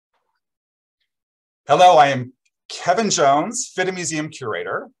Hello, I am Kevin Jones, FIDM Museum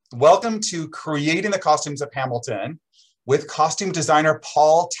Curator. Welcome to Creating the Costumes of Hamilton with costume designer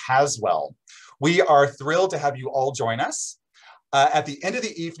Paul Tazewell. We are thrilled to have you all join us. At the end of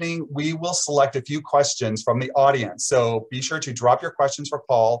the evening, we will select a few questions from the audience. So be sure to drop your questions for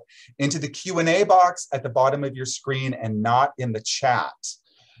Paul into the Q&A box at the bottom of your screen and not in the chat.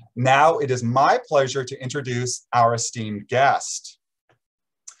 Now it is my pleasure to introduce our esteemed guest.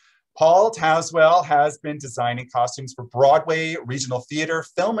 Paul Tazewell has been designing costumes for Broadway, regional theater,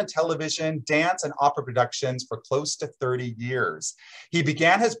 film and television, dance and opera productions for close to 30 years. He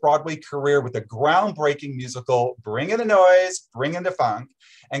began his Broadway career with the groundbreaking musical Bring in the Noise, Bring in the Funk,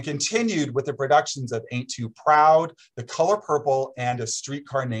 and continued with the productions of Ain't Too Proud, The Color Purple, and A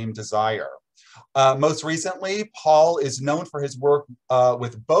Streetcar Named Desire. Most recently, Paul is known for his work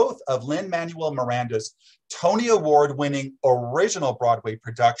with both of Lin-Manuel Miranda's Tony-award winning original Broadway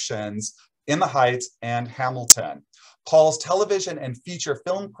productions, In the Heights and Hamilton. Paul's television and feature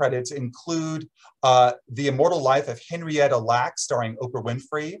film credits include The Immortal Life of Henrietta Lacks, starring Oprah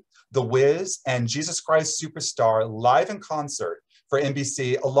Winfrey, The Wiz, and Jesus Christ Superstar live in concert for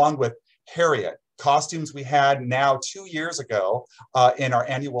NBC, along with Harriet, costumes we had now 2 years ago in our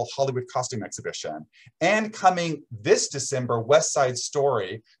annual Hollywood costume exhibition. And coming this December, West Side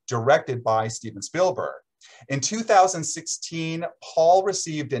Story, directed by Steven Spielberg. In 2016, Paul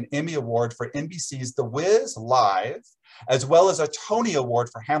received an Emmy Award for NBC's The Wiz Live, as well as a Tony Award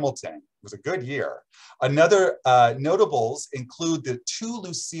for Hamilton. It was a good year. Another notables include the 2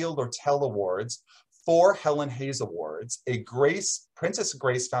 Lucille Lortel Awards, 4 Helen Hayes Awards, a Princess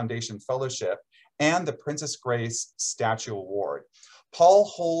Grace Foundation Fellowship, and the Princess Grace Statue Award. Paul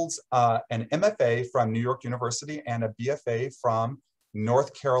holds an MFA from New York University and a BFA from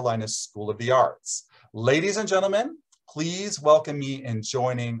North Carolina School of the Arts. Ladies and gentlemen, please welcome me in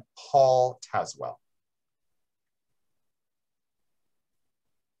joining Paul Tazewell.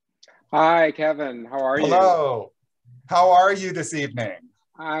 Hi, Kevin. How are you? Hello. How are you this evening?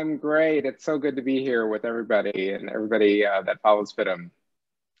 I'm great. It's so good to be here with everybody and everybody that follows FIDM.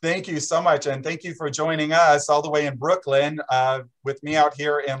 Thank you so much. And thank you for joining us all the way in Brooklyn with me out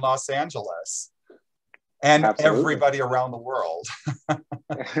here in Los Angeles. And Absolutely. Everybody around the world.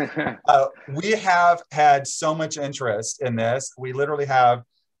 We have had so much interest in this. We literally have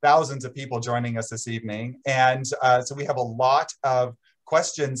thousands of people joining us this evening. And so we have a lot of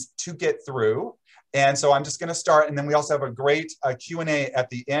questions to get through. And so I'm just going to start. And then we also have a great Q&A at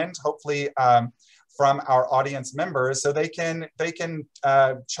the end, hopefully from our audience members, so they can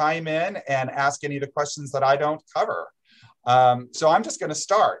chime in and ask any of the questions that I don't cover. So I'm just going to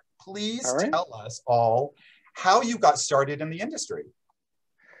start. Please tell us all how you got started in the industry.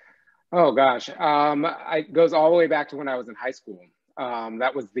 Oh gosh, it goes all the way back to when I was in high school.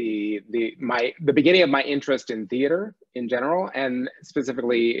 That was the beginning of my interest in theater in general, and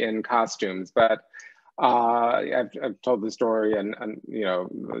specifically in costumes. But I've told the story and you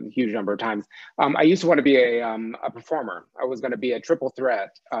know, a huge number of times. I used to want to be a performer. I was going to be a triple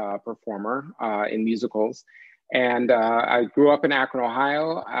threat performer in musicals. And I grew up in Akron,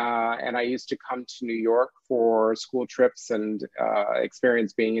 Ohio, and I used to come to New York for school trips and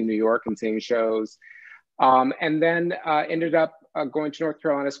experience being in New York and seeing shows. And then ended up going to North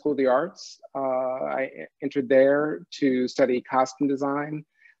Carolina School of the Arts. I entered there to study costume design.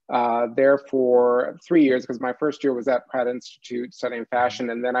 There for 3 years, because my first year was at Pratt Institute studying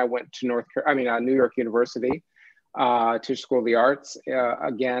fashion, and then I went to New York University to School of the Arts,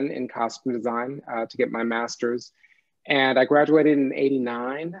 again in costume design to get my master's. And I graduated in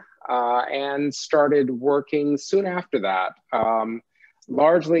 '89 and started working soon after that,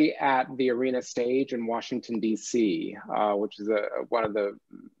 largely at the Arena Stage in Washington, D.C., which is one of the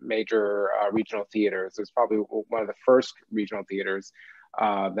major regional theaters. It's probably one of the first regional theaters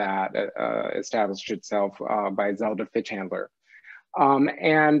that established itself by Zelda Fitzhandler.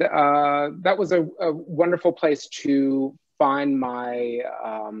 And that was a wonderful place to find my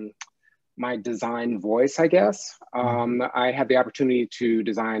my design voice, I guess. I had the opportunity to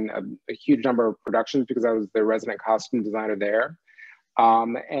design a huge number of productions because I was the resident costume designer there.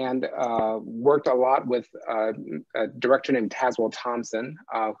 And worked a lot with a director named Tazewell Thompson,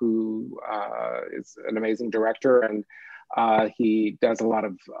 who is an amazing director, and he does a lot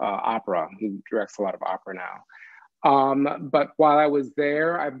of opera. He directs a lot of opera now. But while I was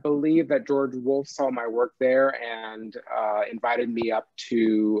there, I believe that George Wolfe saw my work there and invited me up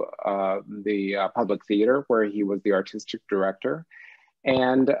to the Public Theater, where he was the artistic director.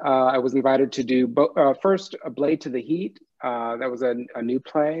 And I was invited to do first A Blade to the Heat. That was a new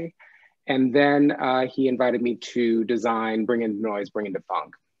play. And then he invited me to design Bring in the Noise, Bring in the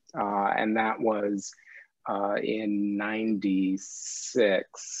Funk. and that was in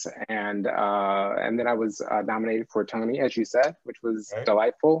 '96, and then I was nominated for a Tony, as you said, which was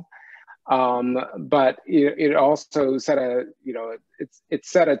delightful. But it also set a, it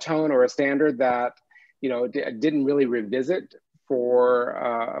set a tone or a standard that, didn't really revisit for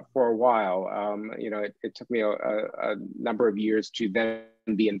a while. It took me a number of years to then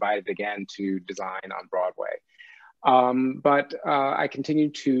be invited again to design on Broadway. But I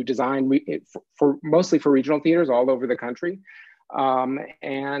continued to design mostly for regional theaters all over the country,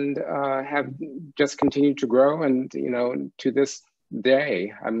 and have just continued to grow. And to this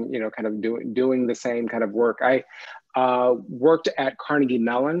day, I'm kind of doing the same kind of work. I worked at Carnegie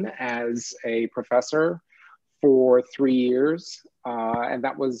Mellon as a professor for 3 years, and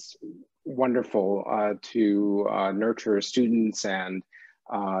that was wonderful to nurture students and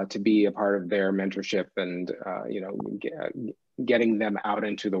to be a part of their mentorship and getting them out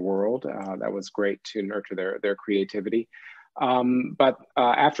into the world. That was great to nurture their creativity. But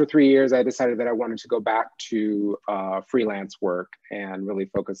after 3 years, I decided that I wanted to go back to freelance work and really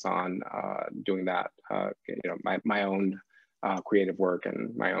focus on doing that, my own creative work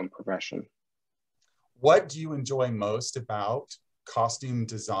and my own profession. What do you enjoy most about costume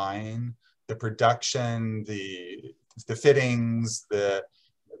design, the production, the fittings, the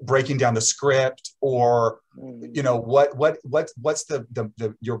breaking down the script, or what's the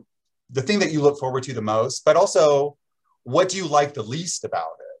thing that you look forward to the most, but also what do you like the least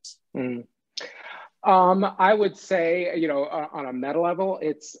about it? I would say, on a meta level,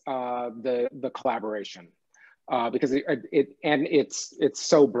 it's the collaboration. Because it's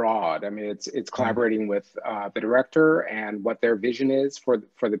so broad. I mean, it's collaborating with the director and what their vision is for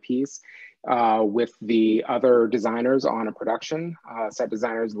the piece, with the other designers on a production, set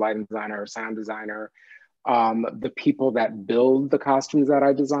designers, lighting designer, sound designer. The people that build the costumes that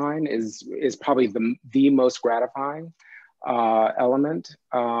I design is probably the most gratifying element.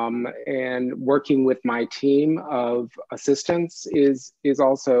 And working with my team of assistants is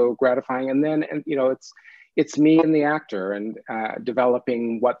also gratifying. And then, it's me and the actor, and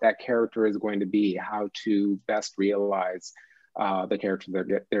developing what that character is going to be, how to best realize the character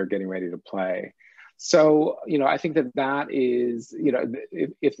they're getting ready to play. So, I think that is,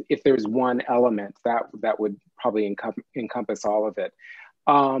 if there's one element that would probably encompass all of it.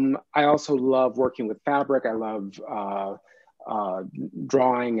 I also love working with fabric. I love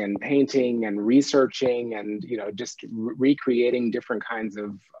drawing and painting and researching and just recreating different kinds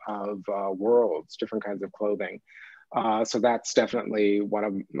of worlds, different kinds of clothing. So that's definitely one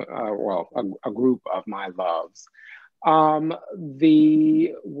of a group of my loves. I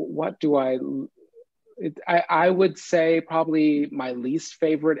would say probably my least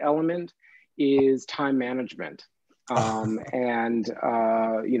favorite element is time management, and the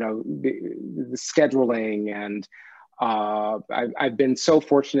scheduling. And I've been so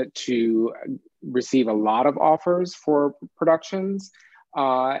fortunate to receive a lot of offers for productions,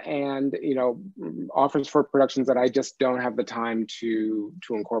 and offers for productions that I just don't have the time to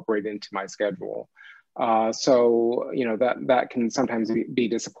incorporate into my schedule. So that can sometimes be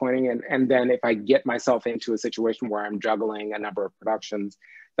disappointing. And then if I get myself into a situation where I'm juggling a number of productions,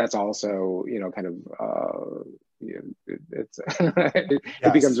 that's also kind of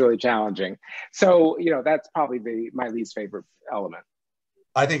it becomes really challenging. So that's probably my least favorite element.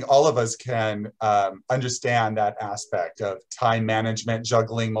 I think all of us can understand that aspect of time management,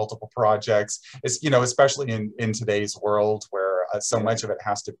 juggling multiple projects. It's, especially in today's world where so much of it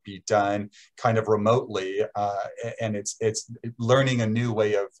has to be done kind of remotely, and it's learning a new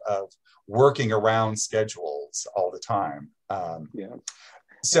way of working around schedules all the time.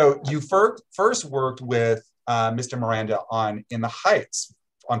 So you first worked with Mr. Miranda on In the Heights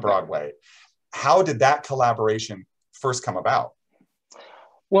on Broadway. How did that collaboration first come about?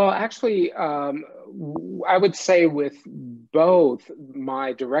 Well, actually, I would say with both,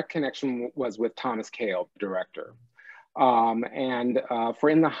 my direct connection was with Thomas Kail, the director. And for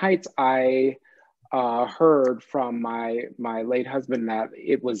In the Heights, I heard from my late husband that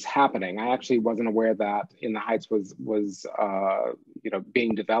it was happening. I actually wasn't aware that In the Heights was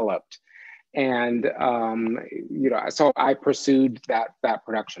being developed. And so I pursued that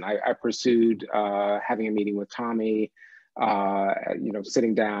production. I pursued having a meeting with Tommy,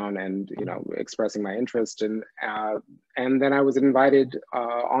 sitting down and expressing my interest, and then I was invited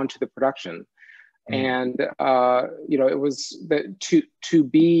onto the production. And it was to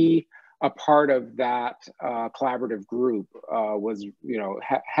be a part of that collaborative group was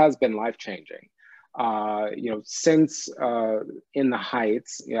has been life-changing. Since In the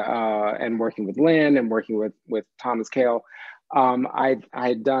Heights, and working with Lin and working with Thomas Kail, I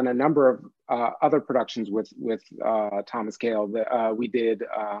had done a number of other productions with Thomas Kail. We did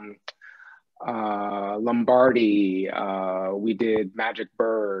Lombardi, we did Magic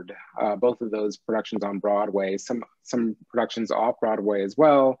Bird, both of those productions on Broadway, some productions off Broadway as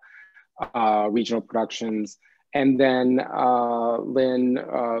well, regional productions. And then Lynn,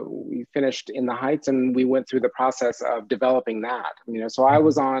 we finished In the Heights, and we went through the process of developing that. So I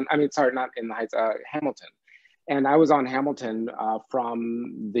was on, sorry, not In the Heights, Hamilton. And I was on Hamilton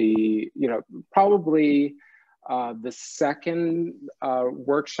from the, probably the second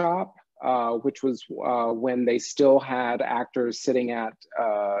workshop, which was when they still had actors sitting at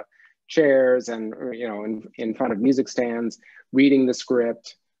chairs and, in front of music stands, reading the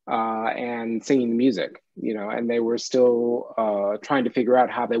script and singing the music, and they were still trying to figure out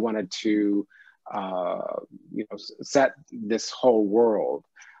how they wanted to, set this whole world.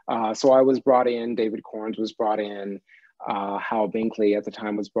 So I was brought in, David Corns was brought in, Hal Binkley at the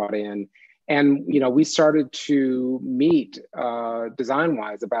time was brought in. And, we started to meet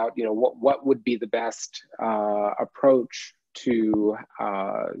design-wise about, what would be the best approach to,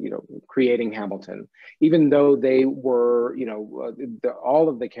 creating Hamilton, even though they were, all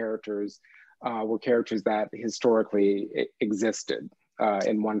of the characters were characters that historically existed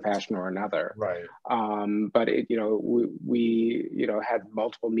in one fashion or another. Right. But we had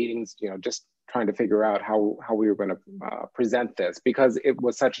multiple meetings, just trying to figure out how we were going to present this, because it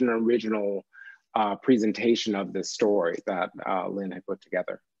was such an original presentation of this story that Lynn had put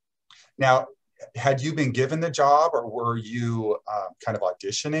together. Now, had you been given the job, or were you kind of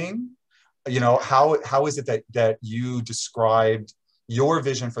auditioning? How is it that you described your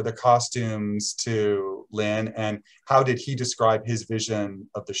vision for the costumes to Lynn, and how did he describe his vision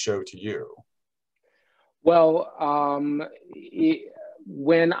of the show to you? Well,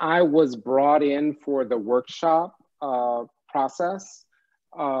 when I was brought in for the workshop process,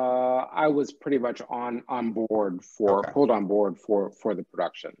 I was pretty much on board pulled on board for the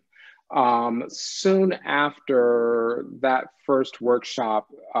production. Soon after that first workshop,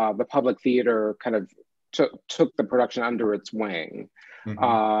 the Public Theater kind of took the production under its wing. Mm-hmm.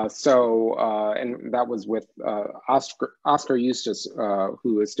 And that was with Oscar Eustace,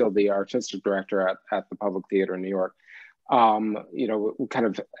 who is still the artistic director at the Public Theater in New York. Kind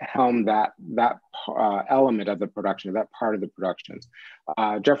of helmed that element of the production, that part of the production.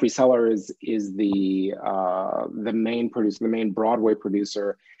 Jeffrey Seller is the main producer, the main Broadway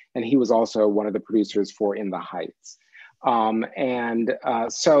producer, and he was also one of the producers for In the Heights.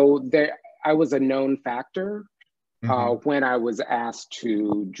 So I was a known factor when I was asked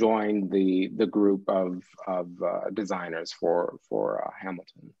to join the group of designers for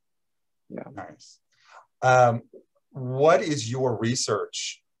Hamilton. Yeah. Nice. What is your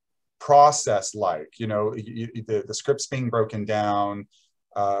research process like? The script's being broken down.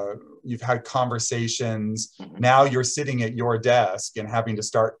 You've had conversations. Now you're sitting at your desk and having to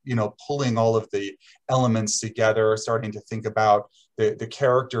start, pulling all of the elements together, starting to think about the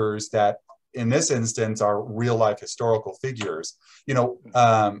characters that, in this instance, are real life historical figures.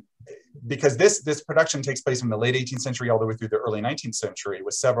 Because this production takes place from the late 18th century all the way through the early 19th century,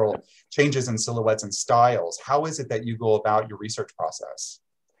 with several changes in silhouettes and styles. How is it that you go about your research process?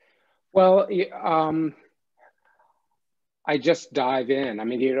 Well, I just dive in.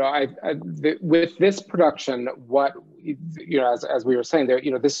 With this production, what as we were saying there,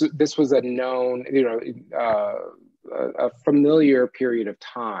 this was a known, a familiar period of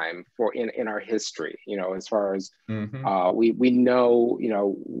time in our history. As far as we know,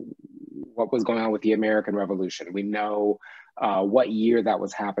 what was going on with the American Revolution. We know what year that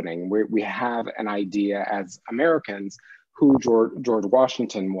was happening. We have an idea as Americans who George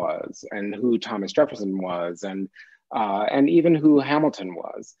Washington was, and who Thomas Jefferson was, and even who Hamilton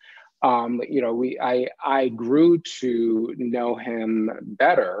was. I grew to know him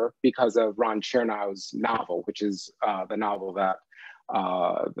better because of Ron Chernow's novel, which is the novel that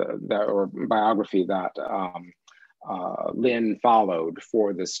or biography that Lynn followed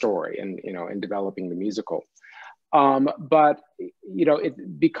for this story, and in developing the musical. But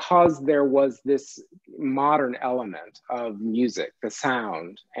because there was this modern element of music, the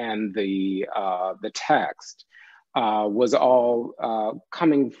sound and the text was all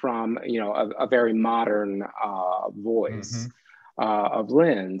coming from a very modern voice of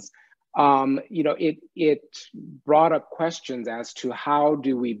Lynn's. It brought up questions as to how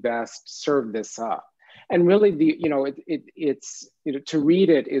do we best serve this up. And really, it's to read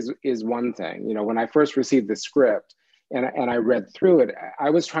it is one thing. When I first received the script and I read through it,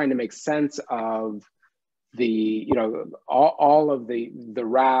 I was trying to make sense of all of the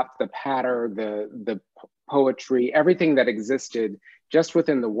rap, the patter, the poetry, everything that existed just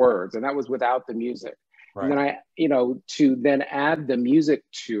within the words, and that was without the music. Right. And then to then add the music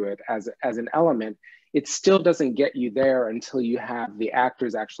to it as an element, it still doesn't get you there until you have the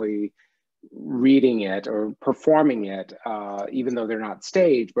actors actually reading it or performing it, even though they're not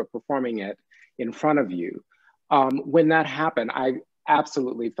staged, but performing it in front of you. When that happened, I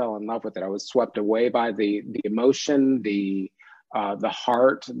absolutely fell in love with it. I was swept away by the emotion, the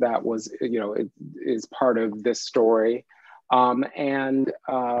heart that was, is part of this story. My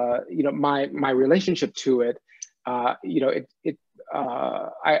relationship to it, I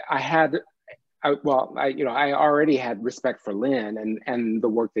already had respect for Lin and the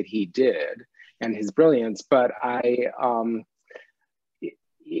work that he did and his brilliance, but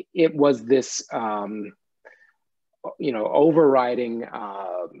it was this, overriding,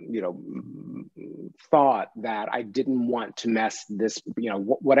 thought that I didn't want to mess this,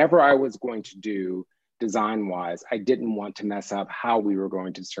 whatever I was going to do design-wise, I didn't want to mess up how we were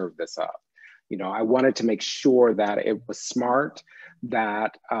going to serve this up. I wanted to make sure that it was smart,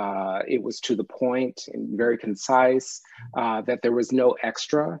 that it was to the point and very concise, that there was no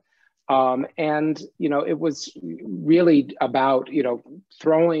extra. It was really about,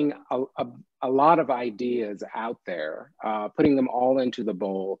 throwing a lot of ideas out there, putting them all into the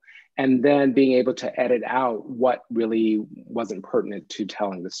bowl, and then being able to edit out what really wasn't pertinent to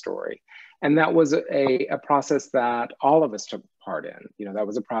telling the story. And that was a process that all of us took part in. That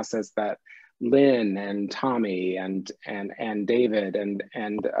was a process that Lin and Tommy and David and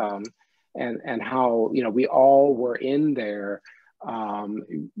how we all were in there,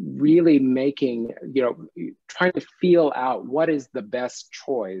 really making, trying to feel out what is the best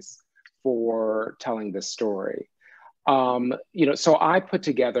choice for telling this story. So I put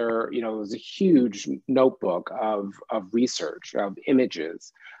together, it was a huge notebook of research, of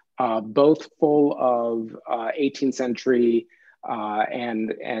images, both full of 18th century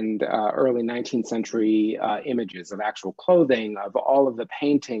and early 19th century images of actual clothing, of all of the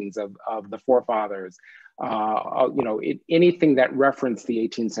paintings of the forefathers, anything that referenced the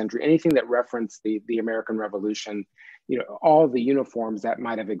 18th century, anything that referenced the American Revolution, all the uniforms that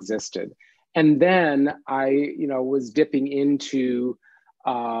might have existed. And then I, was dipping into,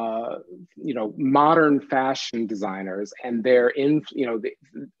 modern fashion designers and their,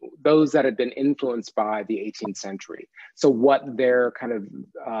 those that had been influenced by the 18th century. So what their kind of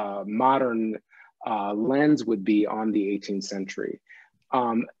modern lens would be on the 18th century.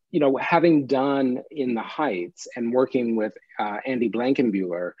 Having done In the Heights and working with Andy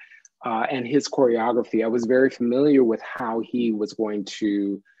Blankenbuehler and his choreography, I was very familiar with how he was going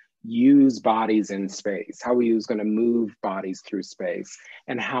to use bodies in space, how he was going to move bodies through space,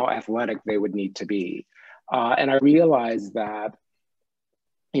 and how athletic they would need to be. And I realized that,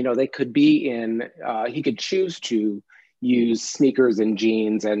 they could be in, he could choose to use sneakers and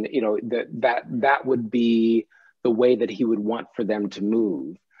jeans, and that would be the way that he would want for them to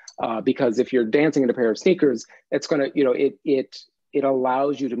move. Because if you're dancing in a pair of sneakers, it's going to, it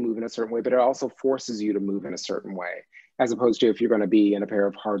allows you to move in a certain way, but it also forces you to move in a certain way, as opposed to if you're going to be in a pair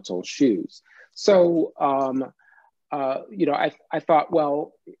of hard-soled shoes. So, I thought,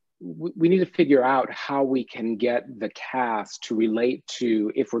 well, we need to figure out how we can get the cast to relate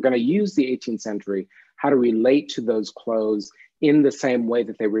to, if we're going to use the 18th century, how to relate to those clothes in the same way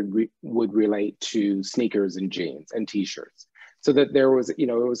that they would relate to sneakers and jeans and t-shirts. So that there was, it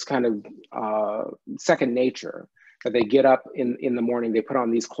was kind of second nature, that they get up in the morning, they put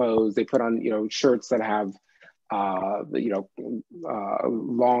on these clothes, they put on, shirts that have,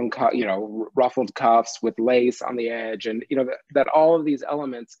 long cut, ruffled cuffs with lace on the edge, and that all of these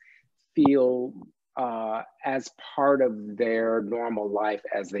elements feel as part of their normal life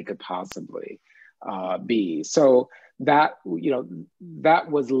as they could possibly be. So that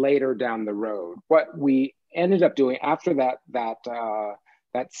that was later down the road. What we ended up doing after that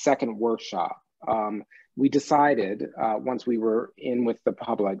second workshop, we decided once we were in with the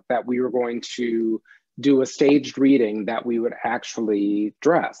public that we were going to do a staged reading that we would actually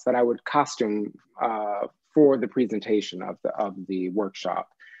dress, that I would costume for the presentation of the workshop.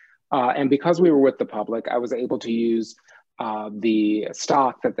 And because we were with the public, I was able to use the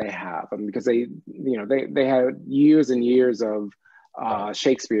stock that they have, and because they had years and years of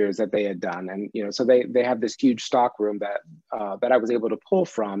Shakespeare's that they had done, and so they have this huge stock room that I was able to pull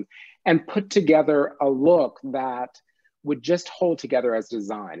from and put together a look that would just hold together as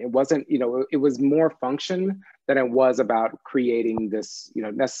design. It wasn't, it was more function than it was about creating this,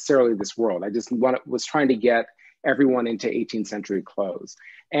 necessarily this world. I just was trying to get everyone into 18th century clothes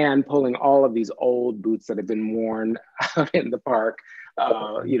and pulling all of these old boots that had been worn out in the park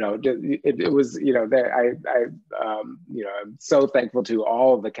It was, I'm so thankful to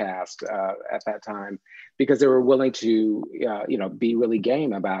all of the cast at that time, because they were willing to, be really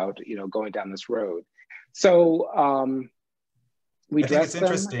game about, going down this road. So we I think it's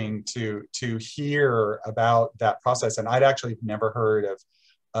dressed them. interesting to hear about that process. And I'd actually never heard of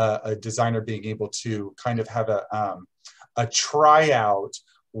a designer being able to kind of have a tryout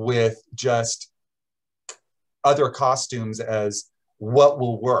with just other costumes as what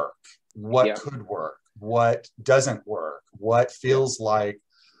will work, what could work, what doesn't work, what feels like,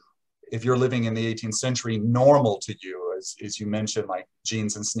 if you're living in the 18th century, normal to you, as you mentioned, like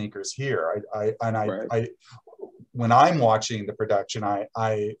jeans and sneakers here. When I'm watching the production, I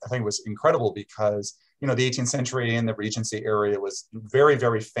think it was incredible because, the 18th century in the Regency area was very,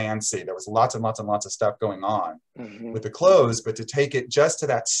 very fancy. There was lots and lots and lots of stuff going on with the clothes, but to take it just to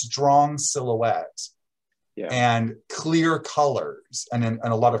that strong silhouette and clear colors and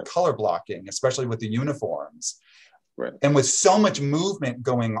a lot of color blocking, especially with the uniforms. Right. And with so much movement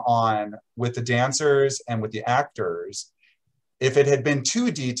going on with the dancers and with the actors, if it had been too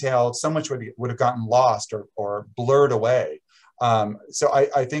detailed, so much would have gotten lost or blurred away. So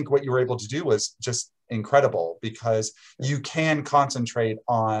I think what you were able to do was just incredible, because you can concentrate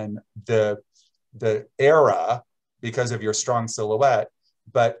on the era because of your strong silhouette,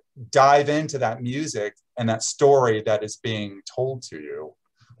 but dive into that music and that story that is being told to you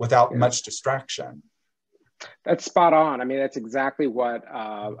without much distraction. That's spot on. I mean, that's exactly what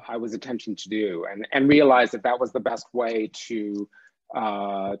I was attempting to do, and realize that was the best way to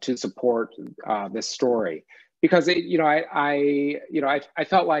support this story, because I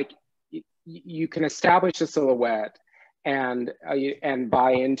felt like you can establish a silhouette and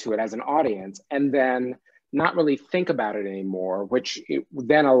buy into it as an audience, and then not really think about it anymore, which it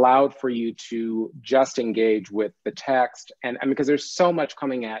then allowed for you to just engage with the text, and because there's so much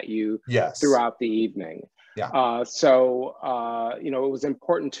coming at you throughout the evening. Yeah. So it was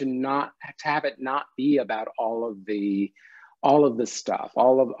important to have it not be about all of the stuff,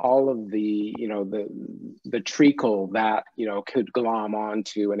 all of the the treacle that could glom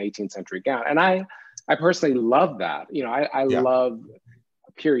onto an 18th century gown. And I personally love that. I love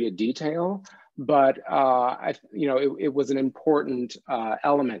period detail, but it was an important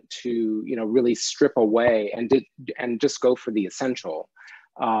element to really strip away and just go for the essential.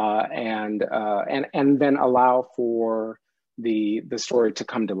 And then allow for the story to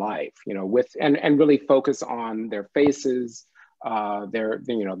come to life, and really focus on their faces, their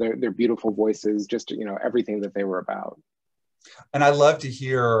beautiful voices, just everything that they were about. And I love to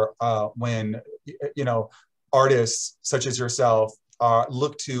hear when artists such as yourself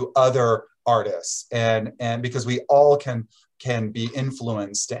look to other artists, and because we all can be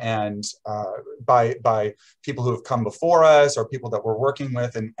influenced and by people who have come before us or people that we're working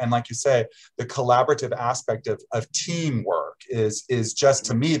with, and like you say, the collaborative aspect of teamwork is just,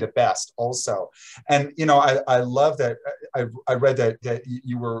 to me, the best also. And I love that I read that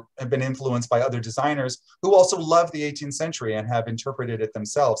you have been influenced by other designers who also love the 18th century and have interpreted it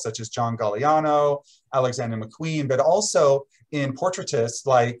themselves, such as John Galliano, Alexander McQueen, but also in portraitists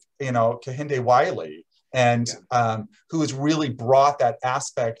like Kehinde Wiley, and who has really brought that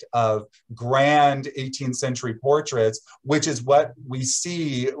aspect of grand 18th century portraits, which is what we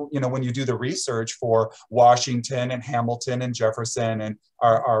see, when you do the research for Washington and Hamilton and Jefferson and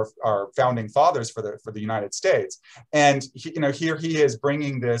our founding fathers for the United States. And here he is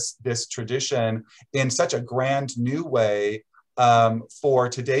bringing this tradition in such a grand new way for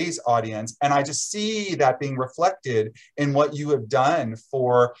today's audience. And I just see that being reflected in what you have done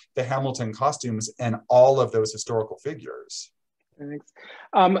for the Hamilton costumes and all of those historical figures. Thanks.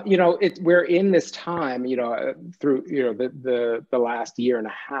 We're in this time, through, the last year and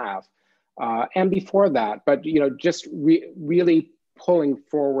a half, and before that, but, just really pulling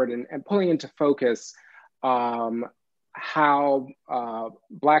forward and pulling into focus how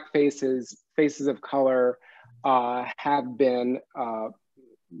Black faces of color, have been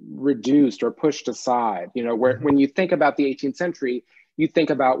reduced or pushed aside. When you think about the 18th century, you think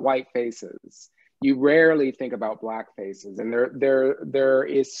about white faces. You rarely think about Black faces, and there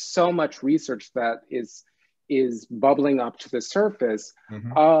is so much research that is bubbling up to the surface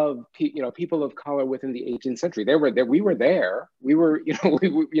of people of color within the 18th century. They were there. We were there. We were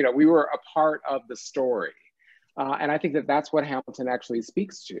we were a part of the story, and I think that that's what Hamilton actually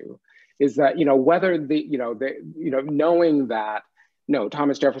speaks to. Is that, whether knowing that, no,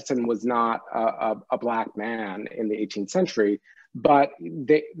 Thomas Jefferson was not a Black man in the 18th century, but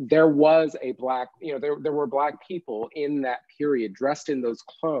there was a Black, there were Black people in that period dressed in those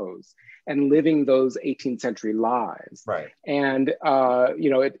clothes and living those 18th century lives. Right. And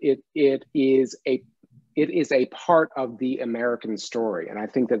it is a part of the American story. And I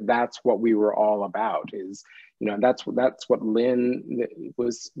think that that's what we were all about, is, that's what Lin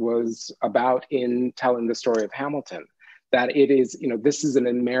was about in telling the story of Hamilton, that it is, this is an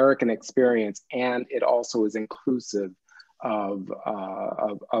American experience, and it also is inclusive of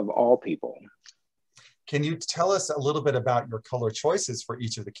all people. Can you tell us a little bit about your color choices for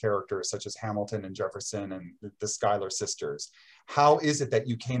each of the characters, such as Hamilton and Jefferson and the Schuyler sisters? How is it that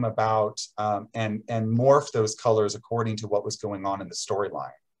you came about and morphed those colors according to what was going on in the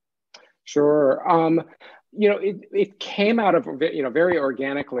storyline? Sure. It came out of, very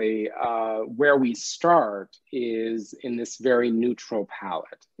organically. Where we start is in this very neutral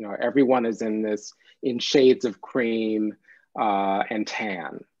palette. Everyone is in shades of cream and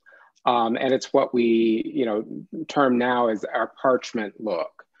tan. And it's what we, term now as our parchment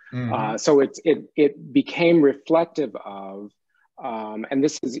look. Mm-hmm. So it became reflective of, and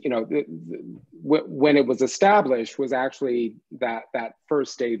this is, when it was established was actually that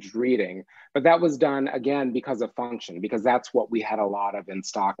first staged reading, but that was done again because of function, because that's what we had a lot of in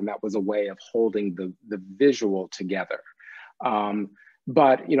stock, and that was a way of holding the visual together.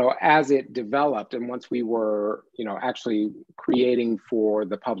 But, as it developed, and once we were, actually creating for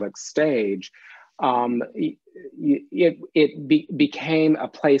the public stage, it became a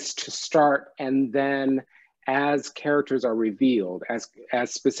place to start. And then as characters are revealed, as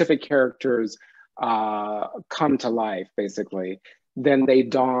specific characters come to life, basically, then they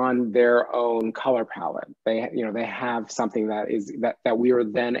don their own color palette. They have something that we are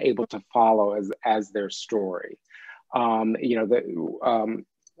then able to follow as their story.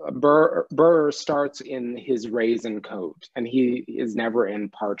 Burr starts in his raisin coat, and he is never in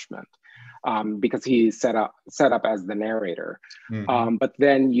parchment because he's set up as the narrator. Mm-hmm. But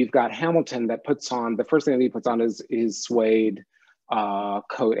then you've got Hamilton that puts on, the first thing that he puts on is his suede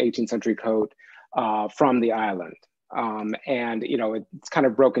coat, 18th century coat from the island. And it's kind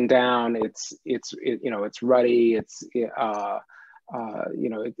of broken down. It's ruddy. It's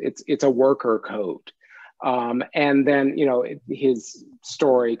a worker coat. And then, his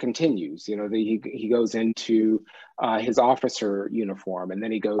story continues. He goes into his officer uniform, and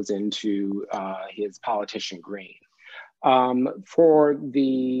then he goes into his politician green. For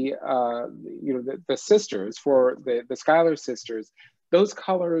the sisters, for the Schuyler sisters, those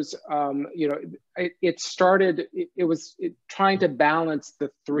colors, it started, it was trying to balance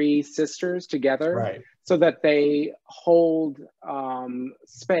the three sisters together. Right. So that they hold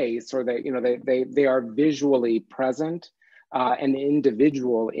space, or they are visually present and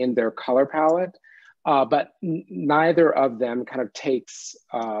individual in their color palette, but neither of them kind of takes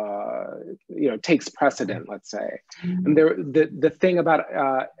precedent, let's say. And the thing about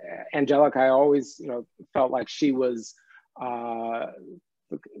Angelica, I always felt like she was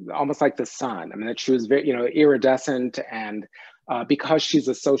almost like the sun. I mean, that she was very iridescent, and because she's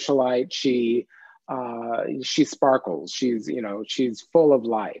a socialite, she sparkles. She's full of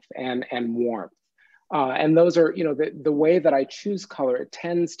life and warmth. And those are, the way that I choose color, it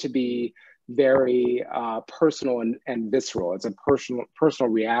tends to be very personal and visceral. It's a personal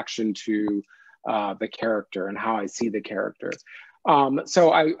reaction to the character and how I see the character.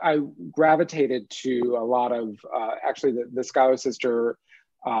 So I gravitated to a lot of, actually the Schuyler sister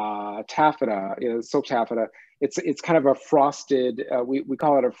taffeta, silk taffeta. It's kind of a frosted, we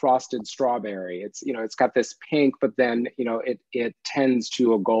call it a frosted strawberry. It's got this pink, but then, it tends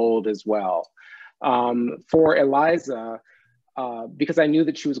to a gold as well. For Eliza, because I knew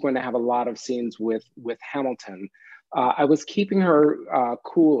that she was going to have a lot of scenes with Hamilton, I was keeping her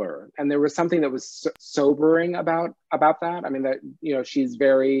cooler. And there was something that was sobering about that. I mean, that, she's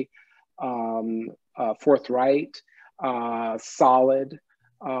very forthright, solid,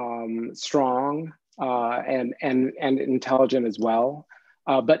 strong, and intelligent as well,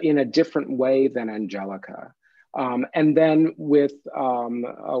 but in a different way than Angelica. And then with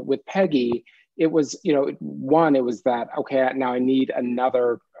Peggy, it was, it was that, okay, now I need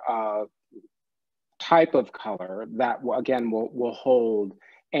another type of color that again will hold,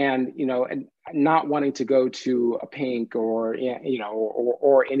 and and not wanting to go to a pink or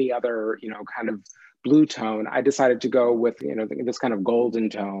or any other kind of blue tone, I decided to go with this kind of golden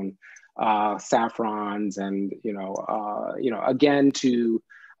tone, saffrons, and again to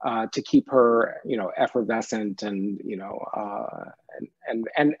keep her effervescent, and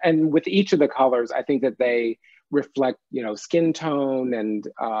and with each of the colors, I think that they reflect, you know, skin tone, and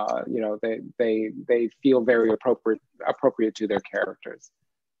you know, they feel very appropriate to their characters.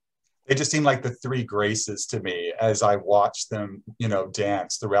 They just seem like the three graces to me as I watch them, you know,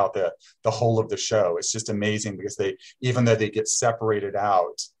 dance throughout the whole of the show. It's just amazing because they, even though they get separated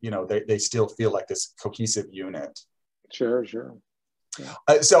out, you know, they still feel like this cohesive unit. Sure, sure. Yeah.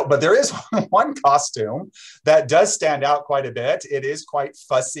 But there is one costume that does stand out quite a bit. It is quite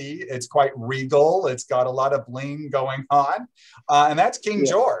fussy. It's quite regal. It's got a lot of bling going on. And that's King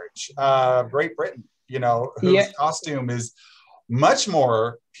George, Great Britain, you know, whose costume is much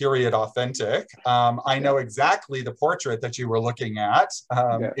more period authentic. I know exactly the portrait that you were looking at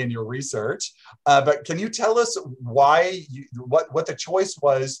in your research, but can you tell us why, what the choice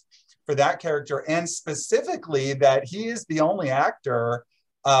was for that character, and specifically that he is the only actor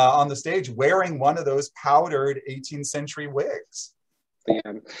on the stage wearing one of those powdered 18th century wigs?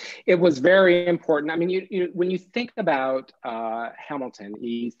 Yeah, it was very important. I mean, when you think about Hamilton,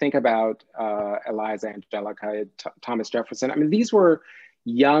 you think about Eliza, Angelica, Thomas Jefferson. I mean, these were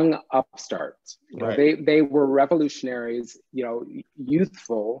young upstarts. You know, they were revolutionaries. You know,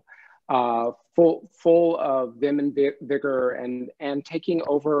 youthful, full of vim and vigor, and taking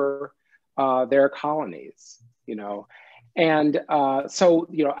over their colonies. You know, and so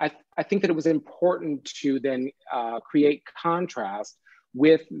you know, I think that it was important to then create contrast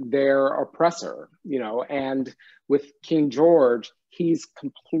with their oppressor, you know, and with King George, he's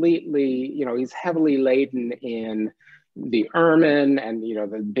completely, you know, he's heavily laden in the ermine and, you know,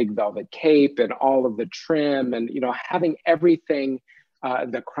 the big velvet cape and all of the trim and, you know, having everything,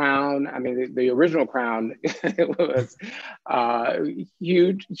 the crown, I mean, the original crown, it was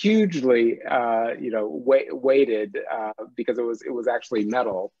hugely, you know, weighted because it was actually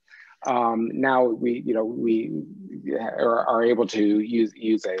metal. Now we are able to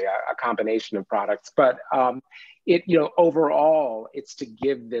use a combination of products, but it, you know, overall, it's to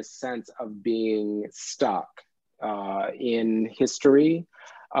give this sense of being stuck in history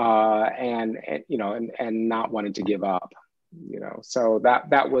and you know, and not wanting to give up, you know. So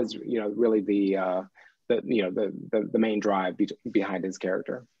that was, you know, really the main drive behind his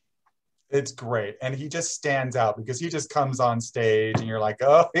character. It's great. And he just stands out because he just comes on stage and you're like,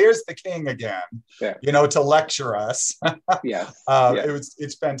 oh, here's the king again, you know, to lecture us.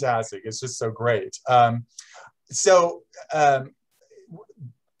 It's fantastic. It's just so great.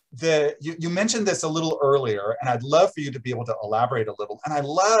 You mentioned this a little earlier, and I'd love for you to be able to elaborate a little. And I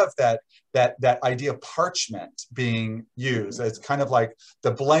love that idea of parchment being used. It's kind of like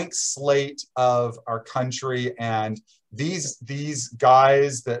the blank slate of our country, and these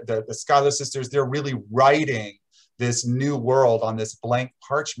guys, the Schuyler sisters, they're really writing this new world on this blank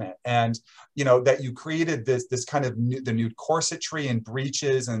parchment. And you know that you created this kind of the nude corsetry and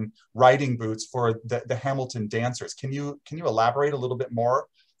breeches and riding boots for the Hamilton dancers. Can you elaborate a little bit more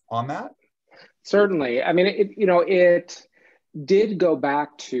on that? Certainly. I mean, it did go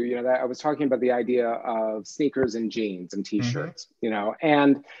back to, you know, that I was talking about the idea of sneakers and jeans and t-shirts, you know,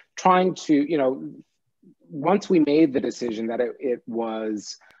 and trying to, you know, once we made the decision that it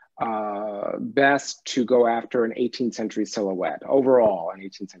was best to go after an 18th century silhouette, overall an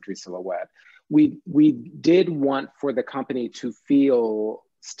 18th century silhouette, we did want for the company to feel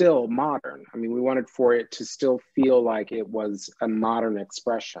still modern. I mean, we wanted for it to still feel like it was a modern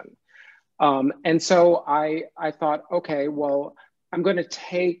expression. And so I thought, okay, well, I'm going to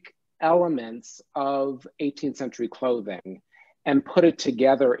take elements of 18th century clothing and put it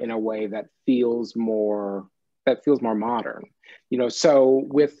together in a way that feels more modern, you know. So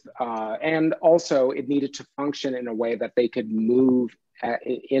and also it needed to function in a way that they could move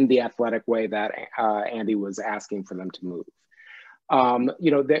in the athletic way that Andy was asking for them to move.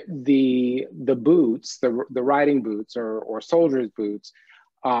 You know, the boots, the riding boots or soldiers' boots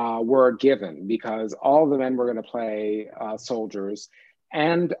were a given because all of the men were going to play soldiers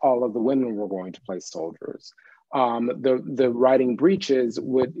and all of the women were going to play soldiers. The riding breeches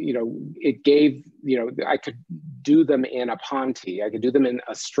would, you know, it gave, you know, I could do them in a ponte, I could do them in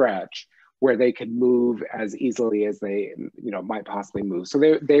a stretch where they could move as easily as they, you know, might possibly move.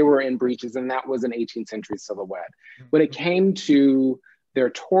 So they were in breeches, and that was an 18th century silhouette. When it came to their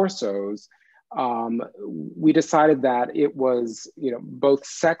torsos, we decided that it was, you know, both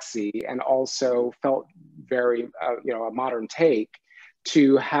sexy and also felt very, you know, a modern take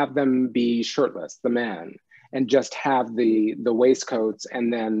to have them be shirtless, the men, and just have the waistcoats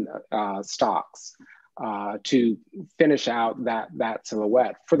and then stocks to finish out that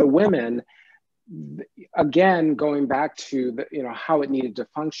silhouette. For the women, again, going back to the, you know, how it needed to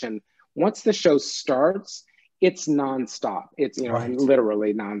function, once the show starts, it's nonstop. It's, you know, Right.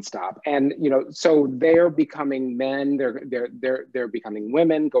 literally nonstop. And, you know, so they're becoming men, they're becoming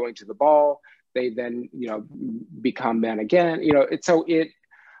women, going to the ball. They then, you know, become men again. You know,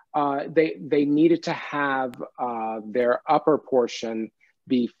 they needed to have their upper portion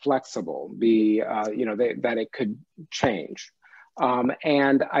be flexible, you know, that it could change.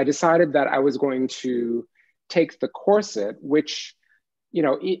 And I decided that I was going to take the corset, which, you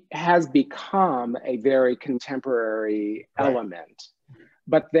know, it has become a very contemporary element,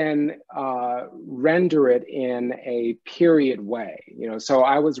 but then render it in a period way. You know, so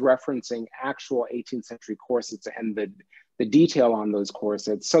I was referencing actual 18th century corsets and the detail on those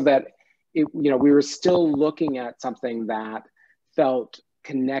corsets, so that it, you know, we were still looking at something that felt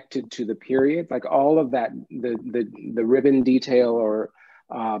connected to the period, like all of that, the ribbon detail or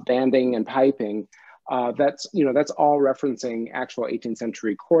banding and piping. That's, you know, that's all referencing actual 18th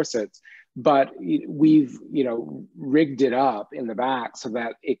century corsets, but we've, you know, rigged it up in the back so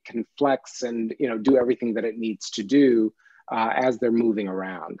that it can flex and, you know, do everything that it needs to do as they're moving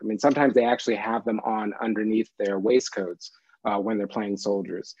around. I mean, sometimes they actually have them on underneath their waistcoats when they're playing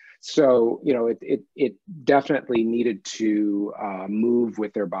soldiers. So, you know, it definitely needed to move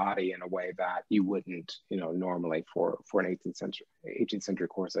with their body in a way that you wouldn't, you know, normally for an 18th century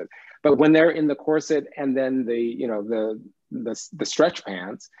corset. But when they're in the corset and then the, you know, the stretch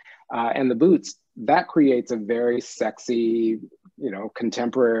pants and the boots, that creates a very sexy, you know,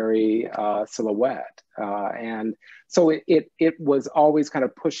 contemporary silhouette. And so it was always kind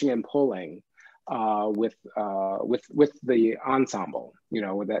of pushing and pulling with the ensemble, you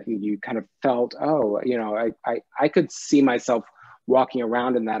know, that you kind of felt, oh, you know, I could see myself walking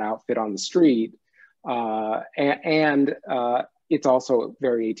around in that outfit on the street. And it's also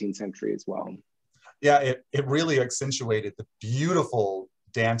very 18th century as well. Yeah, it really accentuated the beautiful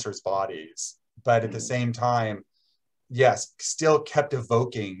dancers' bodies, but at the same time, yes, still kept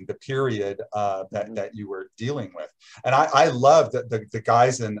evoking the period that you were dealing with. And I love the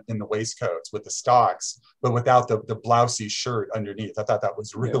guys in the waistcoats with the stocks, but without the blousey shirt underneath. I thought that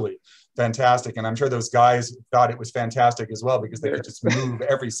was really fantastic. And I'm sure those guys thought it was fantastic as well, because they could just move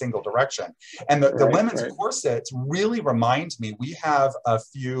every single direction. And the women's corsets really remind me, we have a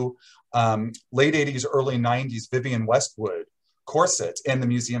few late 80s, early 90s Vivienne Westwood corsets in the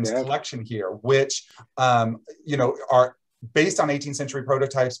museum's collection here, which you know, are based on 18th century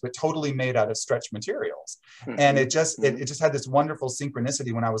prototypes, but totally made out of stretch materials. And it just had this wonderful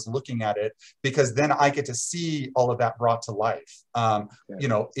synchronicity when I was looking at it, because then I get to see all of that brought to life, you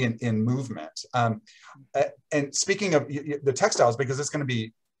know, in movement. And speaking of the textiles, because it's going to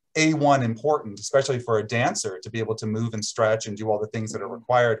be A1 important, especially for a dancer, to be able to move and stretch and do all the things that are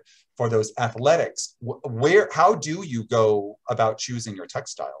required for those athletics. How do you go about choosing your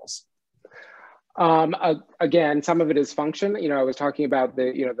textiles? Again, some of it is function. You know, I was talking about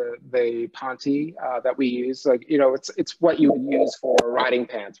the ponte that we use. Like, you know, it's what you would use for riding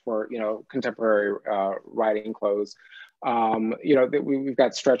pants, for, you know, contemporary riding clothes. You know, we've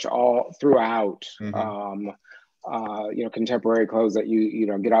got stretch all throughout. You know, contemporary clothes that you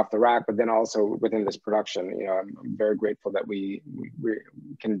know, get off the rack, but then also within this production, you know, I'm very grateful that we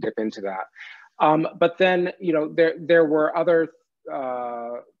can dip into that. But then, you know, there were other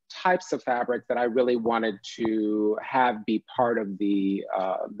types of fabric that I really wanted to have be part of the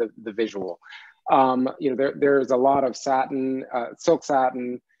visual. You know, there's a lot of satin, silk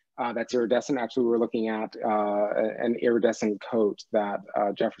satin, that's iridescent. Actually, we were looking at an iridescent coat that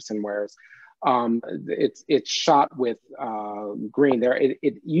Jefferson wears. It's shot with green. There,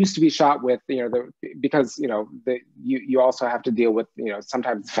 it used to be shot with, you know, because, you know, you also have to deal with, you know,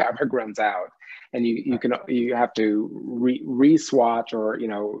 sometimes the fabric runs out, and you have to re-swatch or, you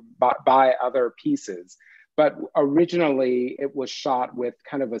know, buy other pieces. But originally it was shot with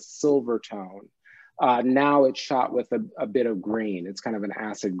kind of a silver tone. Now it's shot with a bit of green. It's kind of an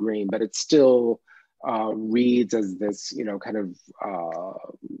acid green, but it still reads as this, you know, kind of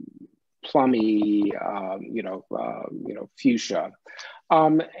plummy, you know, fuchsia.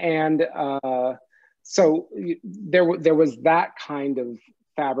 So there was that kind of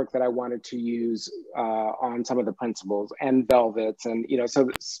fabric that I wanted to use on some of the principals, and velvets, and, you know, so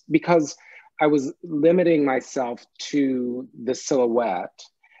because I was limiting myself to the silhouette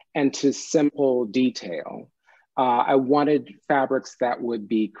and to simple detail, I wanted fabrics that would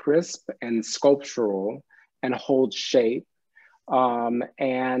be crisp and sculptural and hold shape,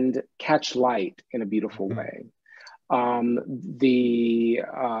 and catch light in a beautiful way. The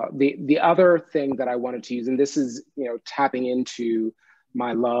other thing that I wanted to use, and this is, you know, tapping into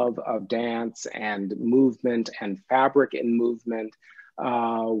my love of dance and movement and fabric and movement,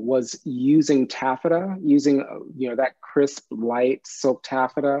 was using taffeta, using that crisp, light silk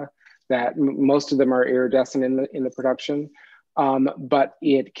taffeta that most of them are iridescent in the production, but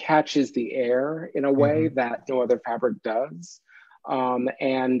it catches the air in a way that no other fabric does.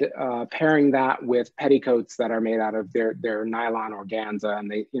 And pairing that with petticoats that are made out of their nylon organza, and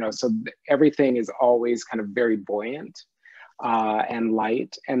they, so everything is always kind of very buoyant and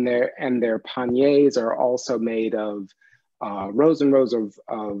light, and their panniers are also made of rows and rows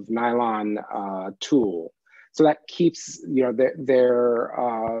of nylon tulle. So that keeps their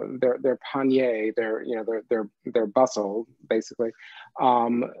pannier, their bustle basically.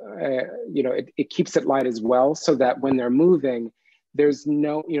 It keeps it light as well, so that when they're moving, there's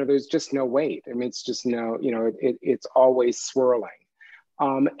just no weight. I mean, it's just it's always swirling.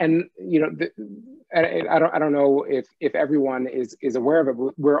 And I don't know if everyone is aware of it,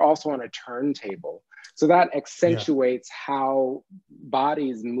 but we're also on a turntable. So that accentuates how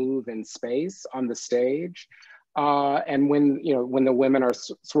bodies move in space on the stage. And when the women are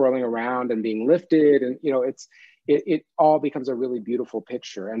swirling around and being lifted, and it all becomes a really beautiful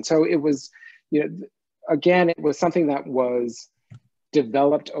picture. And so it was, again, it was something that was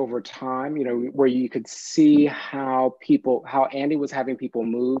developed over time, where you could see how Andy was having people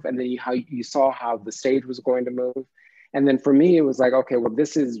move, and then how you saw how the stage was going to move. And then for me, it was like, okay, well,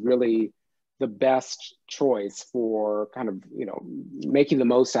 this is really the best choice for kind of, making the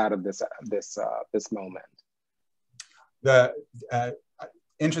most out of this moment. The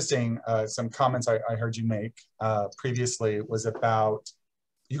interesting, some comments I heard you make previously was about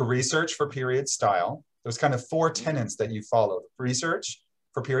your research for period style. There's kind of 4 tenets that you follow: research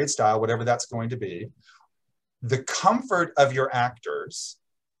for period style, whatever that's going to be, the comfort of your actors,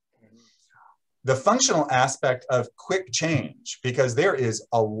 the functional aspect of quick change, because there is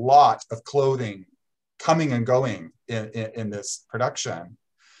a lot of clothing coming and going in this production,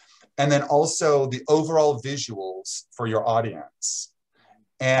 and then also the overall visuals for your audience.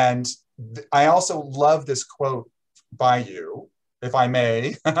 And I also love this quote by you, if I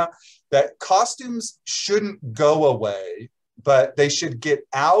may, that costumes shouldn't go away, but they should get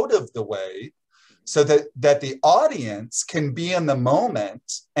out of the way so that the audience can be in the moment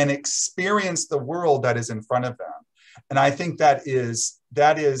and experience the world that is in front of them. And I think that's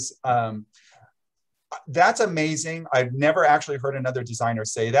amazing. I've never actually heard another designer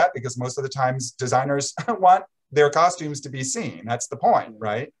say that, because most of the times designers want their costumes to be seen. That's the point,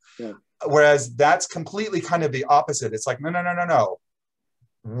 right? Yeah. Whereas that's completely kind of the opposite. It's like, no.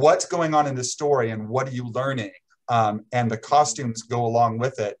 What's going on in the story, and what are you learning? And the costumes go along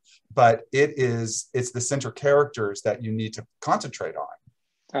with it, but it's the center characters that you need to concentrate on.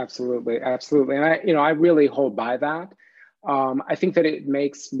 Absolutely. And I really hold by that. I think that it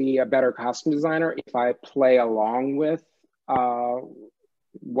makes me a better costume designer if I play along with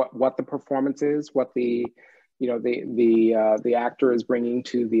what the performance is, what the actor is bringing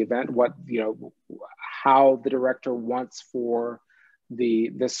to the event, how the director wants for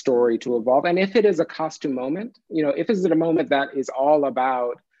the story to evolve. And if it is a costume moment, if it's a moment that is all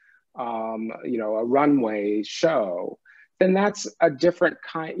about a runway show, then that's a different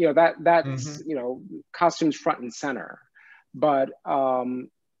kind, that's costumes front and center. But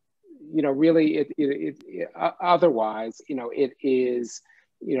really otherwise, it is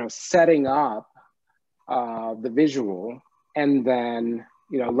setting up the visual, and then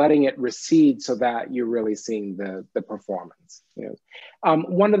letting it recede so that you're really seeing the performance.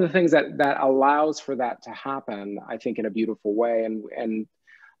 One of the things that allows for that to happen, I think, in a beautiful way, and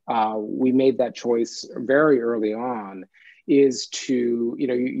we made that choice very early on, is to,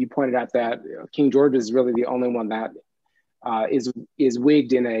 you pointed out that King George is really the only one that is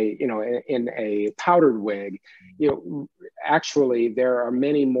wigged in a powdered wig. Actually, there are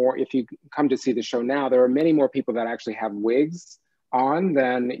many more. If you come to see the show now, there are many more people that actually have wigs on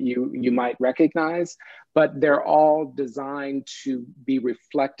than you might recognize, but they're all designed to be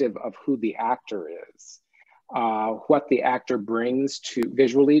reflective of who the actor is, what the actor brings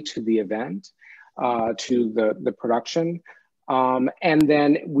visually to the event, to the production, and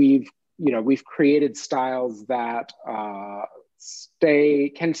then we've created styles that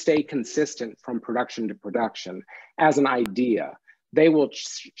can stay consistent from production to production as an idea. They will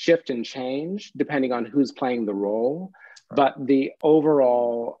shift and change depending on who's playing the role, but the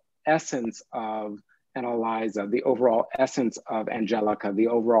overall essence of an Eliza, the overall essence of Angelica, the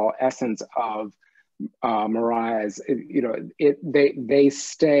overall essence of Mariah's, they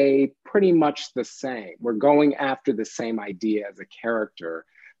stay pretty much the same. We're going after the same idea as a character,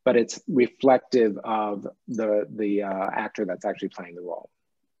 but it's reflective of the actor that's actually playing the role.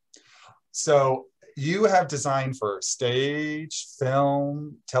 So you have designed for stage,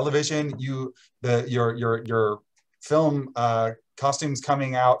 film, television. Your film costumes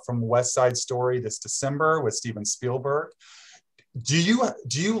coming out from West Side Story this December with Steven Spielberg. Do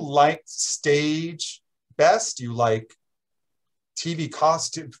you like stage best? Do you like TV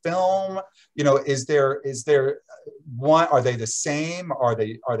costume, film? You know, is there one? Are they the same? Are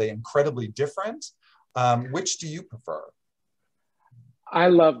they incredibly different? Which do you prefer? I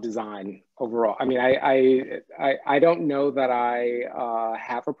love design overall. I mean, I don't know that I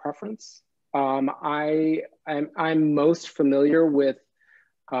have a preference. I'm most familiar with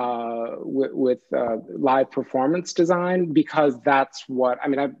live performance design, because that's what, I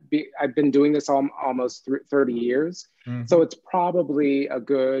mean, I've been doing this almost 30 years. Mm-hmm. So it's probably a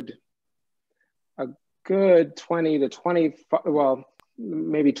good 20 to 25, well,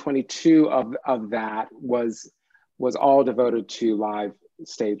 maybe 22 of that was all devoted to live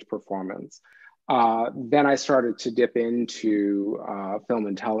stage performance. Then I started to dip into film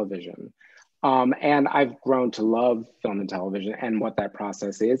and television. And I've grown to love film and television and what that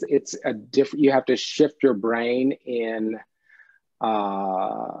process is. It's a different, you have to shift your brain in,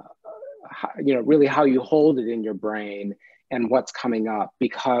 really how you hold it in your brain and what's coming up,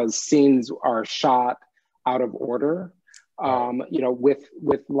 because scenes are shot out of order.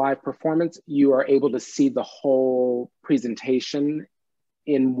 With live performance, you are able to see the whole presentation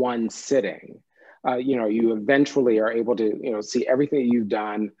in one sitting. You eventually are able to, see everything you've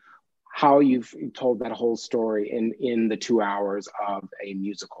done, how you've told that whole story in the 2 hours of a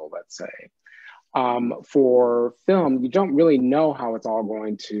musical, let's say. For film, you don't really know how it's all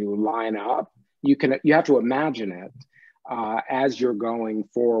going to line up. You have to imagine it as you're going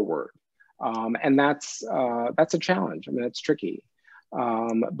forward. And that's a challenge. I mean, it's tricky.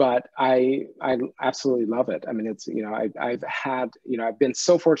 But I absolutely love it. I mean, it's, I've been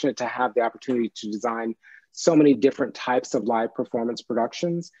so fortunate to have the opportunity to design so many different types of live performance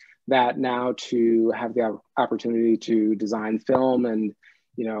productions, that now to have the opportunity to design film, and,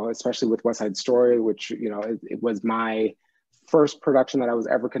 especially with West Side Story, which, it was my first production that I was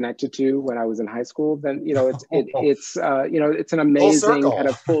ever connected to when I was in high school, then, it's an amazing kind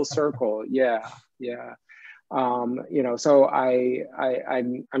of full circle. Yeah. Yeah. So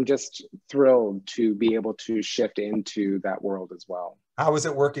I'm just thrilled to be able to shift into that world as well. How was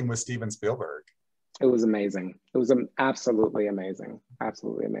it working with Steven Spielberg? It was amazing. It was absolutely amazing.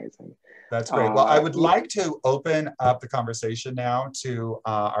 Absolutely amazing. That's great. Well, I would like to open up the conversation now to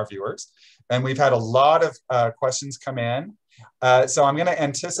our viewers. And we've had a lot of questions come in. So I'm going to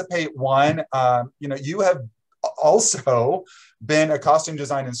anticipate one. You have also been a costume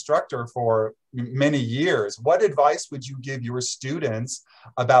design instructor for many years. What advice would you give your students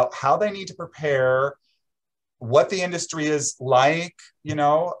about how they need to prepare, what the industry is like?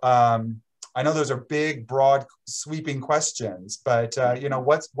 I know those are big, broad, sweeping questions, but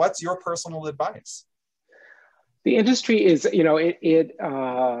what's your personal advice? The industry is,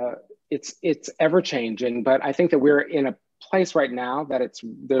 it's ever changing, but I think that we're in a place right now that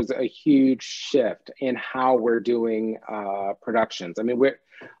there's a huge shift in how we're doing productions. I mean,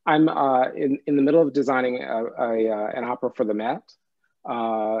 I'm in the middle of designing an opera for the Met,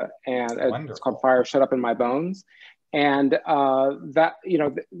 and it's called Fire Shut Up in My Bones, and that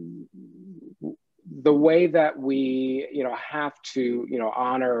the way that we have to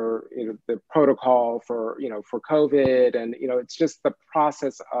honor the protocol for COVID, and it's just the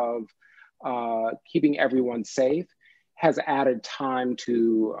process of keeping everyone safe has added time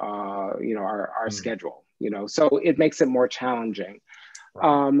to our schedule, so it makes it more challenging.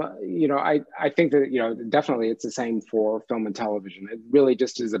 Right. I think that definitely it's the same for film and television. It really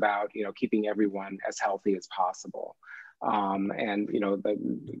just is about keeping everyone as healthy as possible, and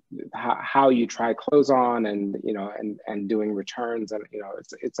how you try clothes on, and and doing returns, and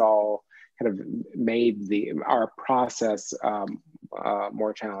it's all kind of made our process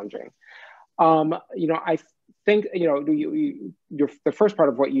more challenging. I think the first part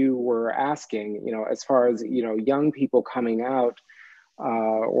of what you were asking, as far as young people coming out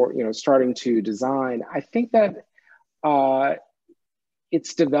or starting to design, I think that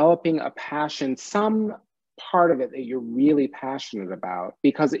it's developing a passion, some part of it that you're really passionate about,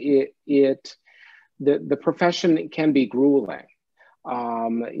 because the profession can be grueling.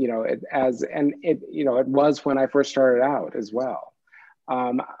 It was when I first started out as well.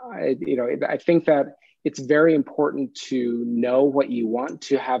 I think that it's very important to know what you want,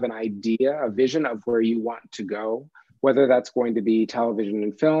 to have an idea, a vision of where you want to go, whether that's going to be television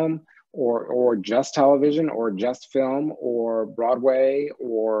and film, or just television, or just film, or Broadway,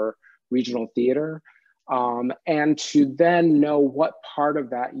 or regional theater. and to then know what part of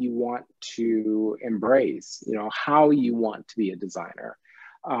that you want to embrace, how you want to be a designer.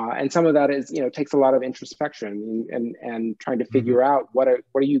 And some of that is, takes a lot of introspection and trying to figure out what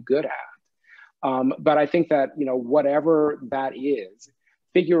are you good at. But I think that, whatever that is,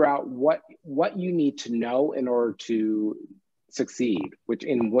 figure out what you need to know in order to succeed,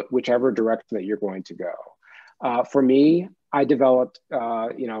 whichever direction that you're going to go. For me, I developed,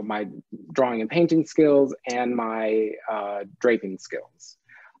 my drawing and painting skills and my draping skills.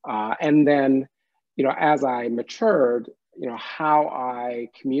 And then, as I matured, how I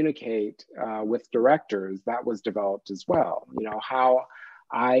communicate with directors, that was developed as well. How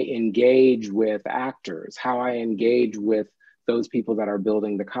I engage with actors, how I engage with those people that are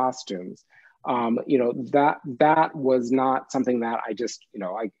building the costumes. That was not something that I just,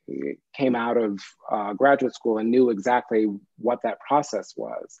 I came out of graduate school and knew exactly what that process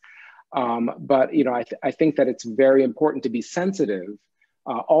was. But, I think that it's very important to be sensitive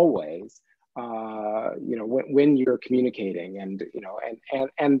always, when you're communicating and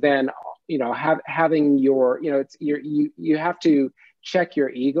then, having your, you have to check your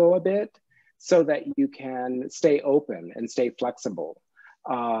ego a bit so that you can stay open and stay flexible.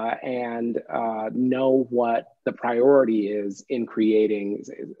 And know what the priority is in creating,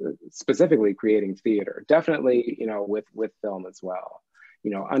 specifically creating theater. Definitely, with film as well.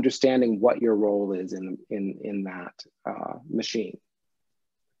 Understanding what your role is in that machine.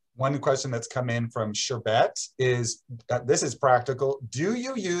 One question that's come in from Sherbet is, this is practical. Do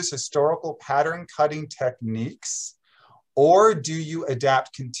you use historical pattern cutting techniques, or do you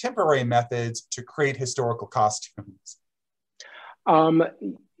adapt contemporary methods to create historical costumes?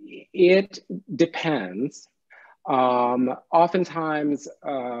 It depends. Oftentimes,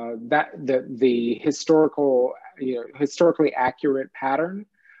 that the historically accurate pattern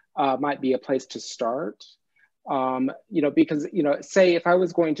might be a place to start. Because say if I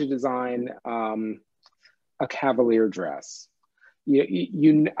was going to design a cavalier dress,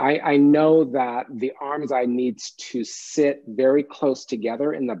 I know that the arms I need to sit very close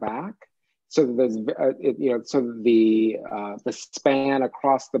together in the back. So that there's, so the span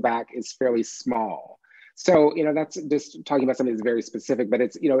across the back is fairly small. So, that's just talking about something that's very specific, but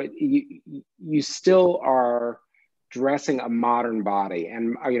it's, you still are dressing a modern body,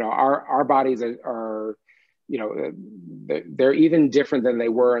 and our bodies are they're even different than they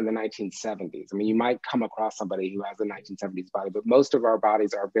were in the 1970s. I mean, you might come across somebody who has a 1970s body, but most of our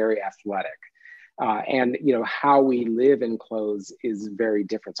bodies are very athletic. And how we live in clothes is very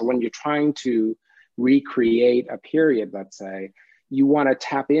different. So when you're trying to recreate a period, let's say, you want to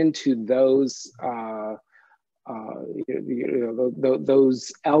tap into those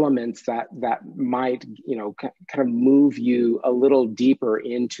those elements that might kind of move you a little deeper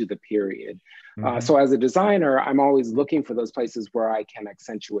into the period. So as a designer, I'm always looking for those places where I can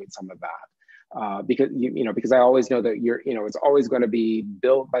accentuate some of that. Because I always know that it's always going to be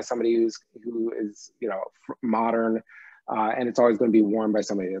built by somebody who is modern, and it's always going to be worn by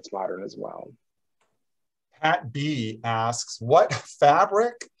somebody that's modern as well. Pat B asks, what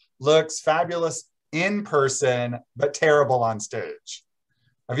fabric looks fabulous in person but terrible on stage?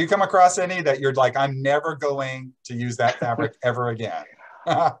 Have you come across any that you're like, I'm never going to use that fabric ever again?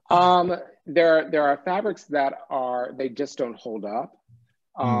 There are fabrics that they just don't hold up.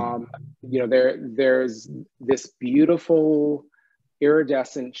 There's this beautiful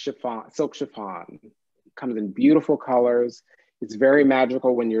iridescent silk chiffon. It comes in beautiful colors. It's very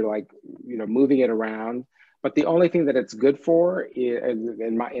magical when you're moving it around. But the only thing that it's good for,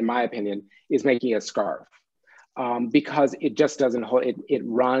 in my opinion, is making a scarf, because it just doesn't hold. It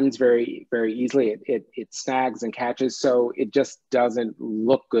runs very, very easily. It snags and catches, so it just doesn't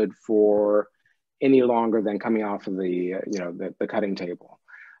look good for any longer than coming off of the cutting table.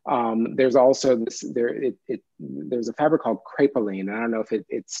 There's also there's a fabric called crepeline. I don't know if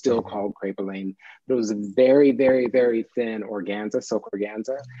it's still called crepeline, but it was a very, very, very thin organza, silk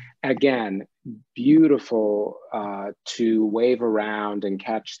organza. Again, beautiful to wave around and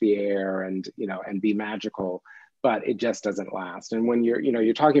catch the air and be magical, but it just doesn't last. And when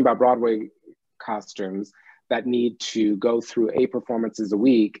you're talking about Broadway costumes that need to go through 8 performances a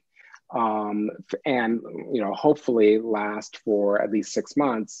week, and hopefully last for at least 6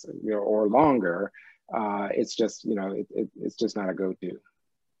 months, or longer, it's just it's just not a go-to.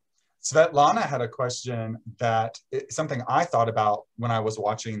 Svetlana had a question that something I thought about when I was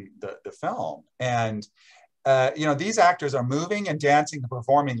watching the film, and these actors are moving and dancing and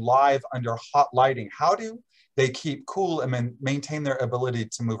performing live under hot lighting. How do they keep cool and maintain their ability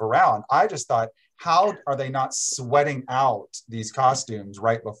to move around? I just thought, how are they not sweating out these costumes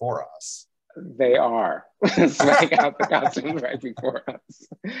right before us? They are sweating out the costumes right before us.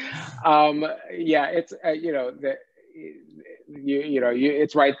 Yeah, it's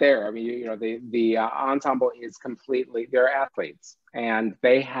it's right there. I mean, the ensemble is completely, they're athletes, and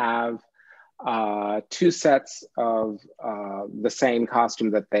they have two sets of the same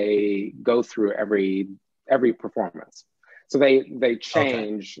costume that they go through every performance. So they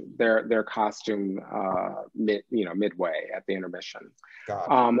change their costume midway at the intermission.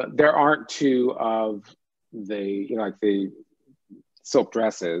 There aren't two of the like the silk